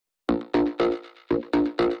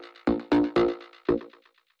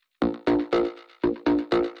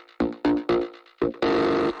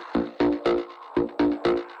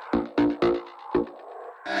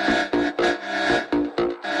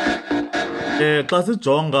Xa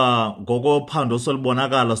sijonga ngokophando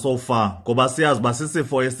solubonakala so far ngoba siyazi uba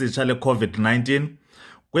sisifo esitsha le-COVID-19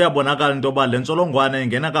 kuyabonakala into yoba le ntsholongwane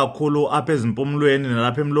ingena kakhulu apha ezimpumlweni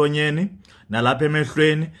nalapha emlonyeni nalapha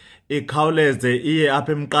emehlweni ikhawuleze iye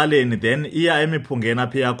apha emqaleni then iya emiphungeni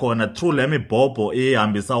apha iyakhona through le mibhobho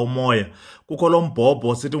ihambisa umoya. Kukho lo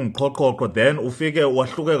mbhobho sithi nguqhoqhoqho then ufike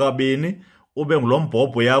wahluke kabini ube ngulo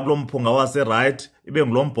mbhobho uya kulo mphunga wase-right ibe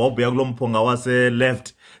ngulo mbhobho uya kulo mphunga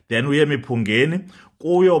wase-left then uye emiphungeni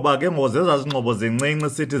kuyoba ke ngozezaa zingxobo zincinci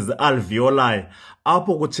sithi zi-alveoli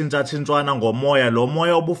apho kutshintshatshintshwana ngomoya. Lo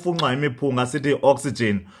moya obufunxa imiphunga sithi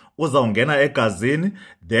oxygen uzawungena egazini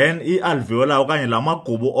then i-alveoli okanye la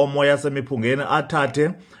magubu omoya asemiphungeni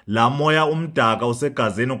athathe la moya umdaka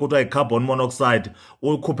usegazini kuthiwa yi-carbon monoxide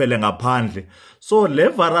uyikhuphele ngaphandle. So le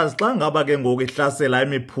virus xa ngaba ke ngoku ihlasela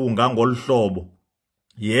imiphunga ngolu hlobo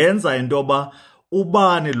yenza into yoba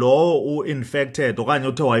ubani lowo u-infected okanye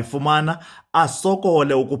uthe wayifumana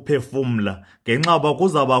asokole ukuphefumla ngenxa yoba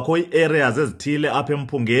kuzawubakho ii-areas ezithile apha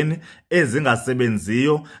emphungeni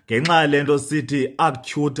ezingasebenziyo ngenxa yale nto sithi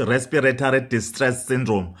acute respiratory distress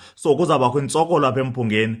syndrome. So kuzawubakho intsokolo apha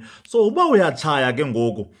emphungeni. So uba uyatshaya ke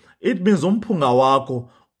ngoku it means umphunga wakho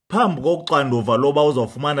phambi kokuxanduva loba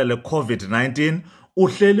uzawufumana le COVID-19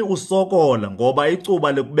 uhleli usokola ngoba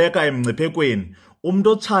icuba likubeka emngciphekweni.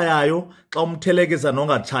 Umuntu otshayayo xa umthelekisa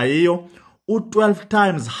nongatshayiyo u-12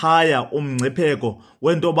 times higher umngcipheko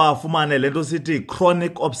wento yoba afumane le nto sithi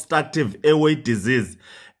chronic obstructive airway disease.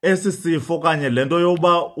 Esi sifo okanye le nto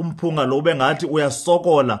yoba umphunga lo ube ngathi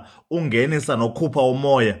uyasokola ungenisa nokhupha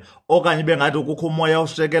umoya okanye ibe ngathi kukho umoya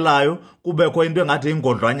oshekelayo kubekho into engathi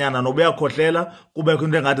ingodlwanyana noba uyakhohlela kubekho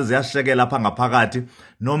into engathi ziyashekela apha ngaphakathi.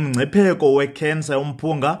 Nomngcipheko wekhensa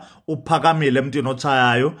yomphunga uphakamile emntwini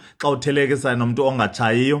otshayayo xa uthelekisa nomntu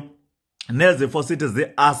ongatshayiyo. Nezifo sithi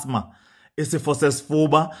zi-asthma isifo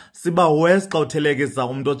sesifuba siba worse xa uthelekisa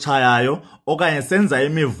umuntu otshayayo okanye senza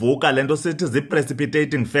imivuka lento sithi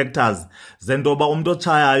zi-precipitating factors zentoba umuntu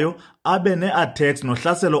otshayayo abe ne-attacks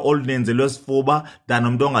nohlaselo oluninzi lwesifuba than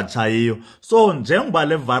umuntu ongatshayiyo. So njengoba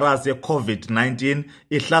le virus ye-COVID-19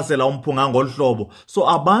 ihlasela umphunga ngolu hlobo, so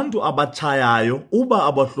abantu abatshayayo uba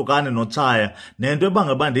abohlukani notshaya nento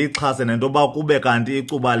ebangeba ndiyixhase nento yoba kube kanti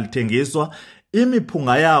icuba lithengiswa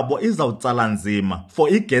imiphunga yabo izawutsala nzima for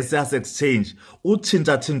i-gaseous exchange,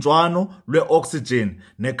 utshintshatshintshwano lwe-oxygen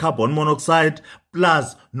ne-carbon monoxide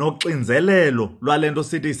plus noxinzelelo lwale nto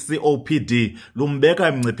sithi COPD lumbeka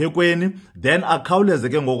emngciphekweni then akhawuleze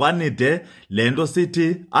ke ngokwanide le nto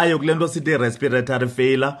sithi aye kule nto sithi respiratory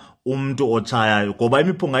failure umntu otshayayo ngoba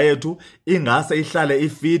imiphunga yethu ingase ihlale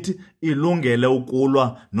ifiti ilungele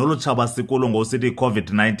ukulwa nolu tshaba sikulo ngosithi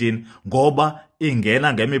i-COVID-19 ngoba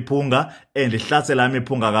ingena ngemiphunga and ihlasela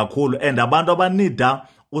imiphunga kakhulu and abantu abanida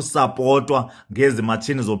usapotwa ngezi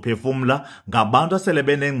matshini zophefumla ngabantu asele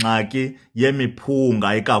benengxaki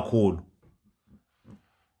yemiphunga ikakhulu.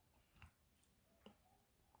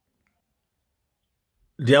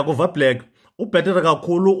 Ndiyakuva Black, ubhetere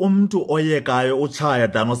kakhulu umntu oyekayo utshaya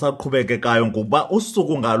dan osaqhubekekayo ngokuba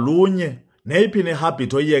usuku ngalunye neyiphi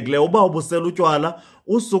nehabit oyiyekileyo uba ubusela utywala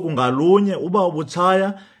usuku ngalunye uba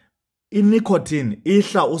ubutshaya inicotine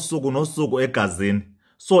ihla usuku nosuku egazini.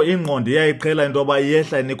 So ingqondo iyayiqhela into yoba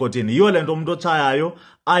iyehla inicotine. Yiyo le nto umuntu otshayayo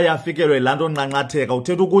ayafikelwe laa nto nqanqatheka.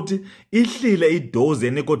 Uthetha ukuthi ihlile idozi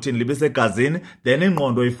yenicotine libisegazini then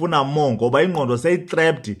ingqondo ifuna more ngoba ingqondo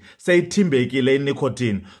seyitrapped seyithimbekile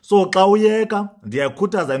inicotine. So xa uyeka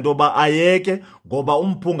ndiyakhuthaza into yoba ayeke ngoba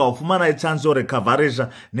umphunga ufumana itshansi yorecoverisha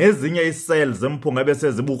nezinye ii-cells zemphunga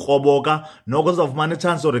ebesezibukroboka noko zizawufumana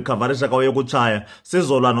itshansi yorecoverisha xa uyeka utshaya.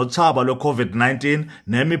 Sizolwa notshaba lwe-COVID-19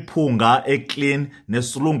 nemiphunga eclean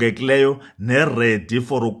nesulungekileyo neredi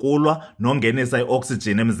for ukulwa nongenisa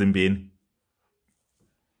i-oxygen emzimbeni.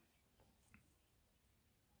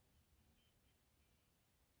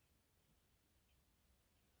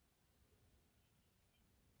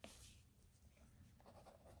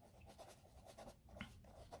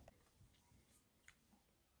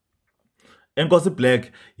 Enkosi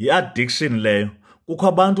Black, yi-addiction leyo. Kukho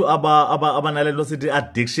abantu abanale nto sithi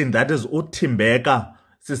addiction, that is uthimbeka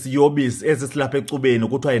sisiyobisi esi silapha ecubeni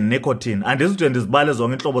kuthiwa yi-nicotine. Andizude ndizibale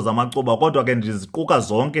zonke iintlobo zamacuba kodwa ke ndiziquka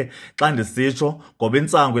zonke xa ndisitsho ngoba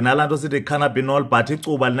intsangu inalaa nto sithi cannabinol but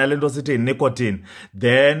icuba linale nto sithi yi-nicotine.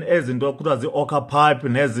 Then ezinto kuthiwa zii-oka pipe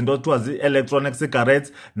nezinto kuthiwa zii-electronic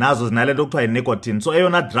cigarettes nazo zinale nto kuthiwa yi-nicotine. So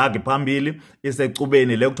eyona drug phambili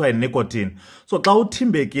isecubeni le kuthiwa yi-nicotine. So xa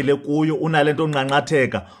uthimbekile kuyo unale nto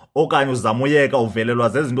nqanqatheka okanye uzamuyeka uvelelwa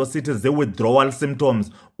zezinto sithi zi-withdrawal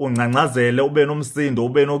symptoms, ungcangcazele, ube nomsindo,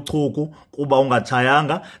 ube nochuku kuba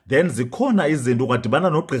ungatshayanga, then zikhona izinto ungadibana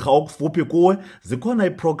nogqirha okufuphi kuwe, zikhona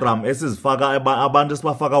iprogram esizifaka abantu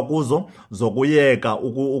esibafaka kuzo zokuyeka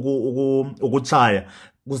ukutshaya.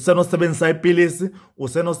 Usenosebenzisa ipilisi,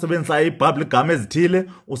 usenosebenzisa i-bubble gum ezithile,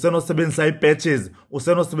 usenosebenzisa ii-patches,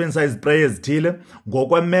 usenosebenzisa izipreyi ezithile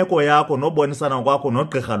ngokwemeko yakho nobonisana kwakho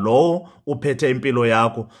nogqirha lowo uphethe impilo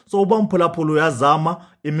yakho. So uba umphulaphula uyazama,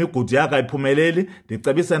 imigudu yakho ayiphumeleli,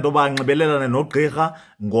 ndicebisa into yoba anxibelelane nogqirha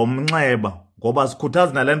ngomnxeba, ngoba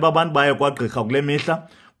sikhuthaza nale nto abantu baye kwagqirha kule mihla.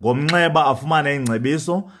 Ngomnxeba afumane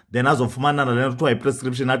ingcebiso, then azofumana nale nto kuthiwa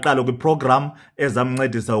yi-prescription, aqale kwiprogram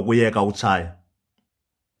ezamncedisa ukuyeka utshaya.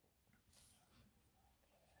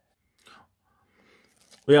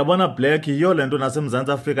 Uyabona Black, yiyo le nto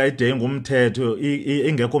naseMzantsi Afrika ide ingumthetho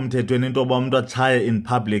ingekho mthethweni into yoba umntu atshaye in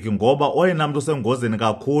public, ngoba oyena mntu usengozini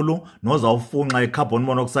kakhulu nozawufunxa i-carbon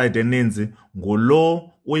monoxide eninzi ngulo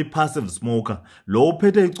uyi-passive smoker. Lo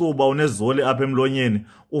uphethe icuba unezoli apha emlonyeni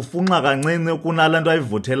ufunxa kancinci kunale nto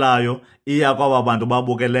ayivuthelayo iya kwaba bantu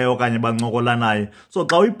babukeleyo okanye bancokola naye. So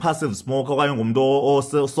xa uyi-passive smoker okanye ngumntu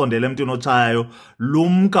osondele emntwini otshayayo,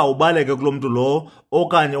 lumka ubaleke kulo mntu lo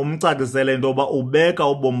okanye umcacisele into yoba ubeka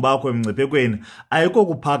ubomi bakho emngciphekweni. Ayiko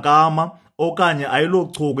kuphakama okanye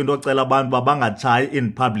ayilochuku into ocela abantu babangatshayi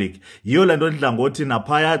in public. Yiyo le nto ndidla ngothi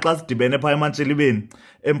naphaya xa sidibene phaya emantshilibeni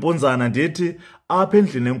empunzana ndithi apha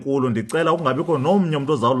endlini enkulu ndicela kungabikho nomnye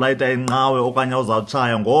umntu ozawulayita inqawe okanye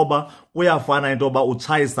ozawutshaya, ngoba kuyafana into yoba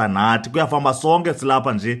utshayisa nathi, kuyafana uba sonke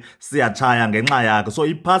silapha nje siyatshaya ngenxa yakhe. So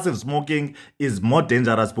i-passive smoking is more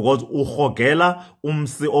dangerous because urhogela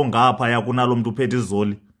umsi ongaphaya kunalo mntu uphethe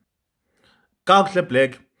izoli. Kakuhle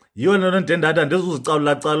Black, yiyo le nto ndendathi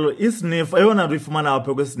andizuzicalula isniff, eyona nto uyifumana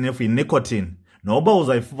apha kwisniff yi-nicotine. Noba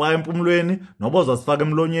uzayifaka empumlweni, noba uzasifaka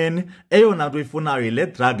emlonyeni, eyona nto uyifunayo yile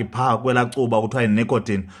drug phaa kwela cuba kuthiwa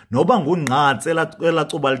yi-nicotine. Noba ngungqatsi elaa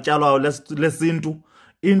cuba lityalwayo lesintu,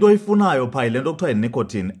 into oyifunayo phaa yile nto kuthiwa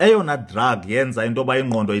yi-nicotine. Eyona drug yenza into yoba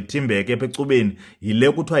ingqondo ithimbeke apha ecubeni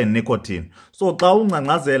yile kuthiwa yi-nicotine. So xa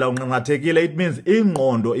ungcangcazela unqanqathekile, it means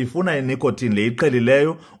ingqondo ifuna i-nicotine le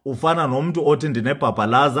iqhelileyo. Ufana nomntu othi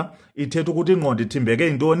ndinebhabhalaza, ithetha ukuthi ingqondo ithimbeke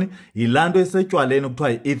yintoni? Yilaa nto isetywaleni kuthiwa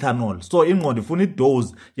yi-ethanol. So ingqondo ifuna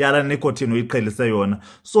idose yala nicotine uyiqhelise yona.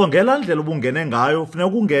 So ngelaa ndlela ubungene ngayo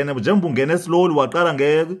funeka ungene njengoba ungene slowly, waqala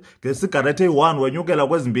ngesigarethe eyi-1 wenyukela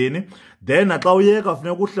kwezimbini, then naxa uyeka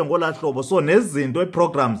funeka uhle ngolaa hlobo. So nezinto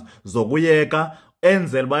ii-programs zokuyeka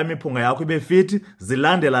enzela uba imiphunga yakho ibe fithi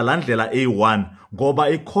zilandela laa ndlela eyi-1, ngoba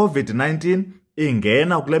i-Covid-19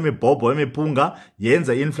 ingena kule mibhobho yemiphunga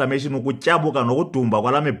yenze i-inflammation, ukutyabuka nokudumba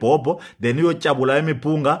kwala mibhobho, then iyotyabula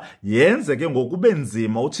imiphunga yenze ke ngokube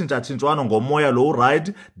nzima utshintshatshintshwana ngomoya lo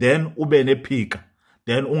urayithi, then ube nephika,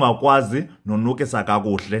 then ungakwazi nonukisa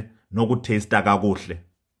kakuhle nokutheyista kakuhle.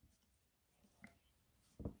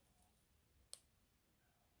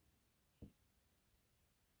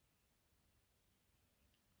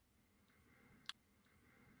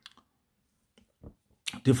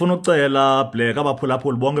 Ndifuna ucela Black,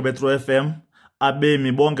 abaphulaphuli bonke be-True FM,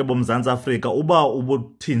 abemi bonke boMzantsi Afrika, uba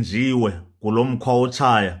ubuthinjiwe kulo mkhwa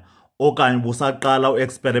wotshaya okanye busaqala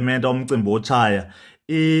uexperimenta umcimbi wotshaya,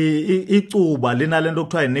 icuba linale nto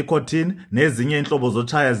kuthiwa yi-nicotine nezinye iintlobo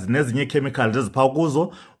zotshaya nezinye ii-chemicals eziphaa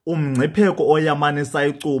kuzo. Umngcipheko oyamanisa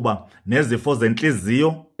icuba nezifo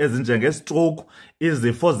zentliziyo ezinjenge-stroke,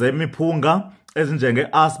 izifo zemiphunga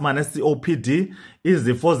ezinjenge-asthma ne-COPD,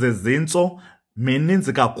 izifo zezintso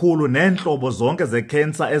mininzi kakhulu, neentlobo zonke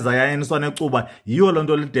zekhensa ezayayaniswa necuba. Yiyo loo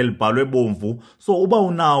nto lide libhalwe bomvu. So uba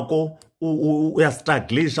unako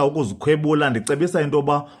uyastraglisha ukuzikhwebula, ndicebisa into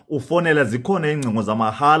yoba ufonele, zikhona iingcingo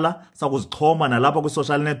zamahala sakuzixhoma nalapha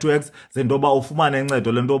kwi-social networks zento yoba ufumane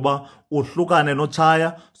incedo lento yoba uhlukane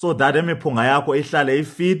notshaya, so that imiphunga yakho ihlale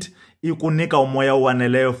ifit, ikunika umoya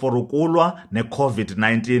owaneleyo for ukulwa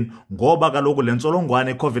ne-Covid-19, ngoba kaloku le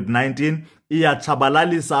ntsholongwane i-Covid-19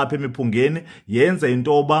 iyatshabalalisa apha emiphungeni, yenze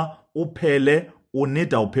into yoba uphele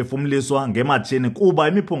unida uphefumliswa ngematshini, kuba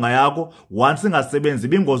imiphunga yakho once ingasebenzi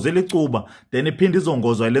ibingozwe licuba, then iphinde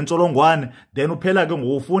izongozwa yile ntsholongwane, then uphela ke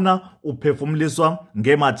ngokufuna uphefumliswa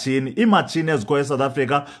ngematshini. Iimatshini ezikhoyo eSouth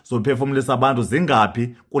Africa zophefumlisa abantu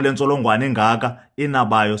zingaphi kule ntsholongwane ingaka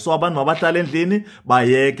inabayo? So abantu mabahlala endlini,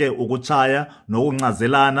 bayeke ukutshaya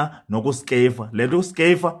nokuncazelana nokuskefa. Le nto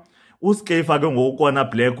uskefa ke ngokukona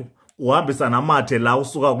Black uhambisa namathe la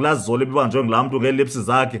usuka kulaa zolo ebibanjwe ngulaa mntu ngeelipsi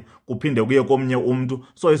zakhe kuphinde kuye komnye umntu.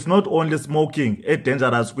 So it's not only smoking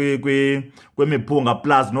e-dangerous kwemiphunga,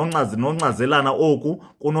 plus noncazelana oku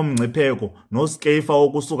kunomngcipheko, noskefa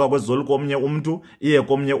okusuka kwezolo komnye umntu iye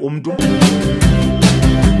komnye umntu.